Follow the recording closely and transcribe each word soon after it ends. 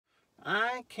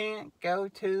I can't go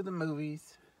to the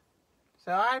movies.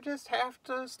 So I just have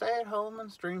to stay at home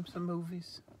and stream some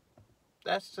movies.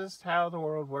 That's just how the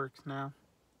world works now.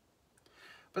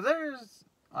 But there's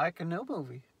like a new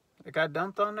movie. It got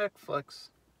dumped on Netflix.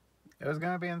 It was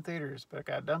going to be in theaters, but it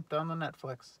got dumped on the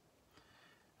Netflix.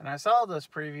 And I saw this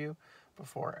preview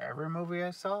before every movie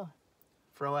I saw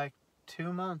for like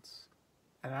 2 months.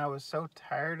 And I was so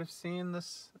tired of seeing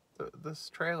this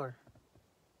trailer.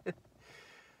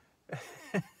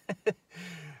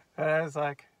 And I was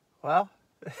like, well,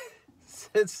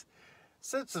 since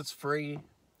it's free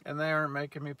and they aren't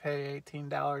making me pay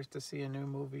 $18 to see a new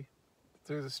movie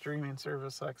through the streaming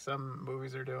service like some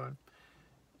movies are doing.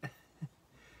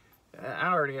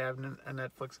 I already have a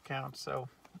Netflix account, so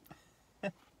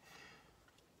I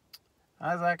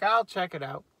was like, I'll check it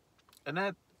out. And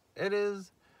it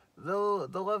is the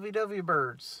Lovey-Dovey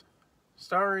Birds,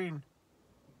 starring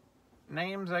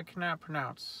names I cannot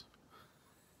pronounce.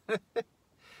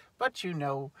 But you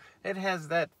know, it has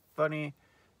that funny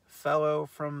fellow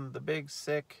from The Big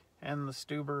Sick and The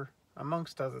Stuber,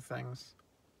 amongst other things.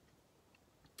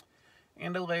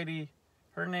 And a lady,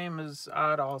 her name is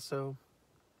odd also.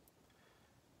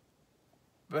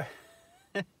 But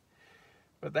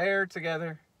they are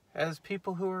together as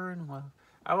people who are in love.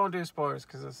 I won't do spoilers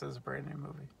because this is a brand new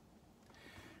movie.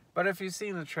 But if you've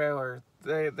seen the trailer,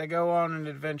 they go on an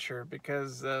adventure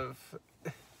because of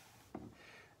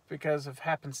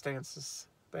happenstances.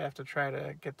 They have to try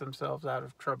to get themselves out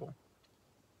of trouble.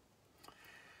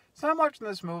 So I'm watching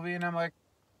this movie and I'm like,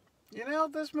 you know,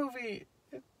 this movie,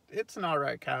 it's an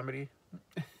alright comedy.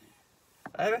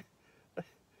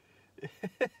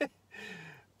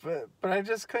 But I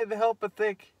just couldn't help but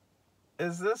think,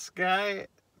 is this guy,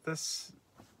 this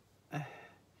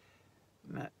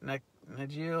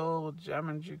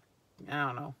Nanjiani, I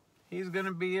don't know, he's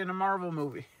gonna be in a Marvel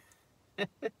movie.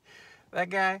 That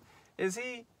guy, is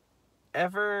he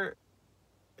ever...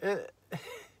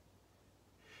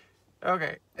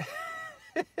 Okay.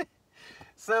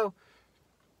 So,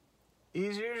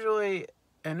 he's usually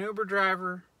an Uber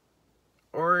driver,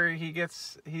 or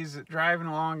he's driving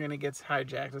along and he gets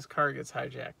hijacked. His car gets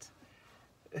hijacked.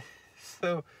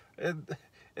 So, in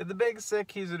The Big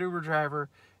Sick, he's an Uber driver.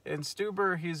 In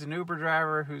Stuber, he's an Uber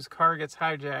driver whose car gets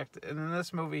hijacked. And in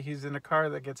this movie, he's in a car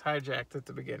that gets hijacked at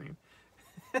the beginning.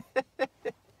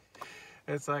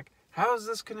 It's like, how is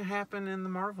this going to happen in the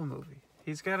Marvel movie?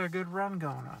 He's got a good run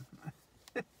going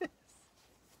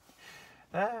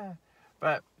on.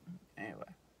 But anyway.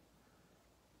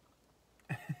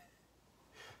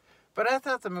 But I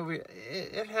thought the movie,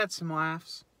 it had some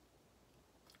laughs.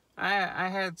 I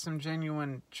had some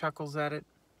genuine chuckles at it.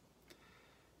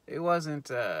 It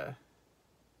wasn't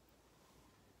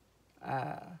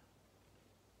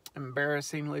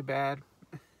embarrassingly bad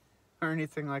or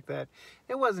anything like that.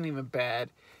 It wasn't even bad.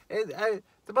 The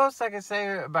most I can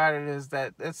say about it is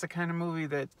that it's the kind of movie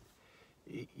that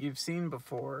you've seen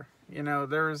before. You know,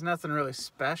 there was nothing really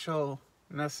special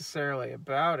necessarily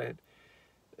about it.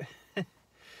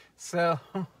 So,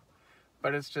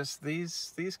 but it's just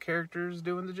these characters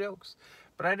doing the jokes.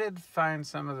 But I did find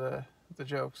some of the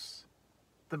jokes,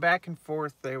 the back and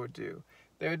forth they would do.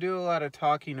 They would do a lot of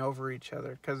talking over each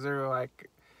other because they're like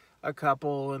a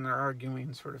couple and they're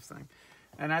arguing sort of thing.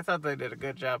 And I thought they did a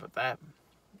good job at that.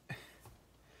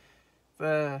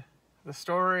 The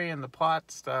story and the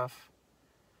plot stuff,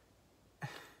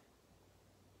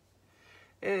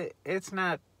 it's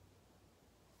not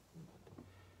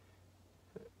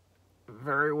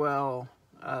very well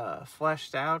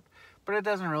fleshed out, but it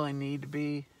doesn't really need to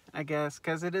be, I guess,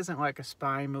 because it isn't like a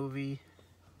spy movie.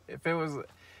 If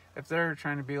they're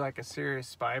trying to be like a serious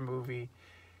spy movie,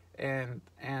 and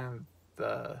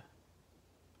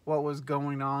what was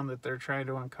going on that they're trying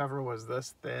to uncover was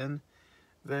this thin,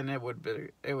 then it would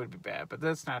be bad. But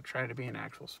that's not trying to be an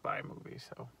actual spy movie,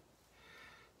 so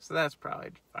that's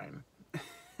probably fine.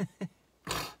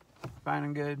 Fine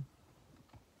and good.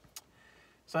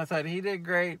 So I thought he did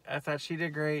great. I thought she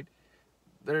did great.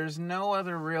 There's no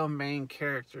other real main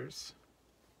characters.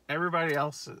 Everybody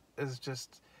else is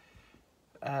just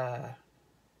there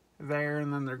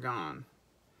and then they're gone.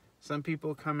 Some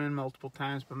people come in multiple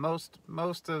times, but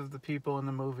most of the people in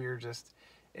the movie are just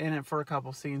in it for a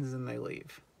couple scenes and they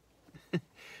leave.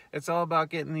 It's all about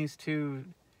getting these two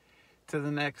to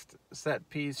the next set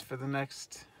piece for the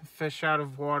next fish out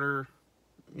of water,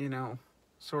 you know,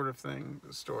 sort of thing,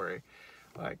 story.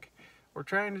 Like, we're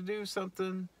trying to do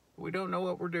something, we don't know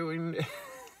what we're doing.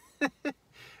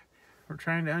 We're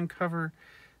trying to uncover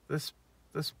this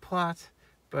plot,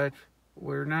 but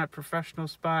we're not professional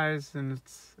spies, and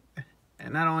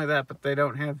not only that, but they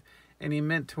don't have any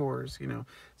mentors, you know.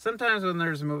 Sometimes when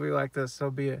there's a movie like this,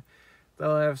 they'll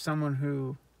have someone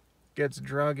who gets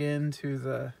drug into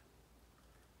the,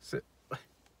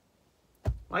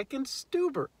 like in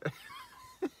Stuber.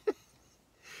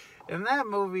 In that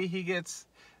movie, he gets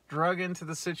drug into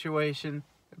the situation,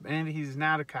 and he's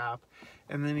not a cop,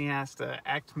 and then he has to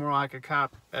act more like a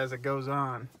cop as it goes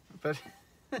on.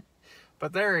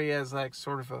 But there he is, like,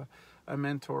 sort of a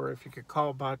mentor, if you could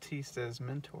call Bautista his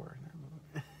mentor in that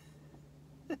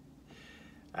movie.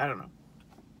 I don't know.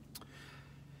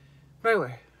 But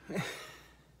anyway,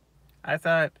 I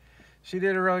thought she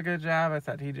did a really good job. I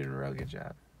thought he did a really good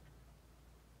job.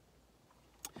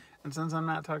 And since I'm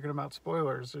not talking about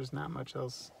spoilers, there's not much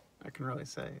else I can really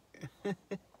say.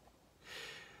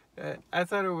 I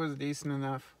thought it was decent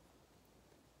enough.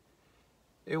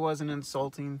 It wasn't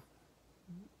insulting.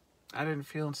 I didn't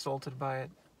feel insulted by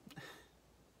it.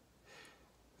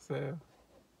 So,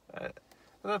 I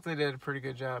thought they did a pretty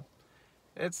good job.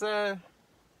 It's kind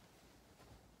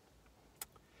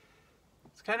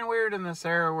of weird in this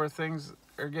era where things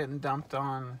are getting dumped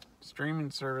on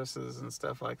streaming services and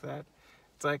stuff like that.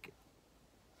 It's like,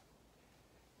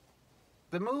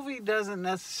 the movie doesn't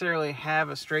necessarily have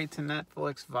a straight to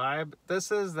Netflix vibe.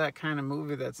 This is that kind of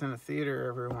movie that's in a theater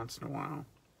every once in a while.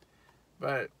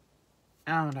 But,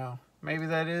 I don't know. Maybe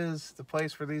that is the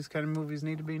place where these kind of movies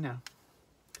need to be now.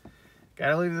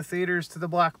 Gotta leave the theaters to the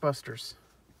blockbusters.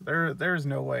 There's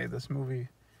no way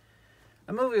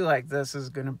a movie like this is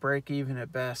gonna break even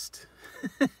at best.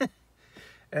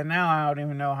 And now I don't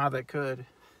even know how they could.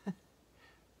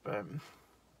 But,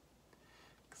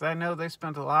 because I know they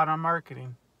spent a lot on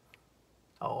marketing.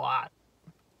 A lot.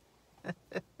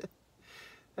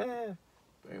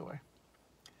 Anyway.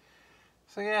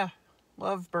 So yeah,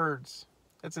 Lovebirds.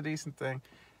 It's a decent thing.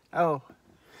 Oh,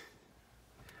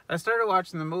 I started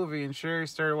watching the movie, and Sherry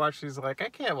started watching. She's like, I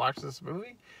can't watch this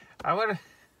movie. I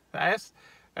asked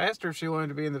her if she wanted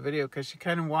to be in the video, because she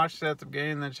kind of watched it at the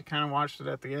beginning, and then she kind of watched it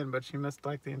at the end, but she missed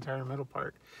like the entire middle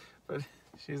part. But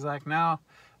she's like, no,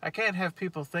 I can't have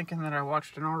people thinking that I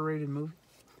watched an R-rated movie.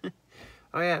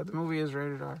 Oh yeah, the movie is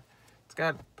rated R. It's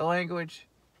got the language.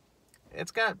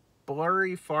 It's got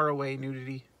blurry, faraway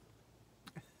nudity.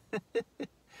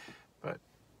 But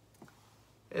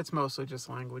it's mostly just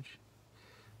language.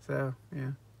 So,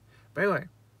 yeah. But anyway,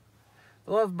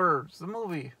 The Lovebirds, the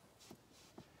movie.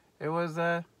 It was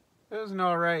an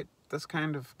alright, this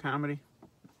kind of comedy.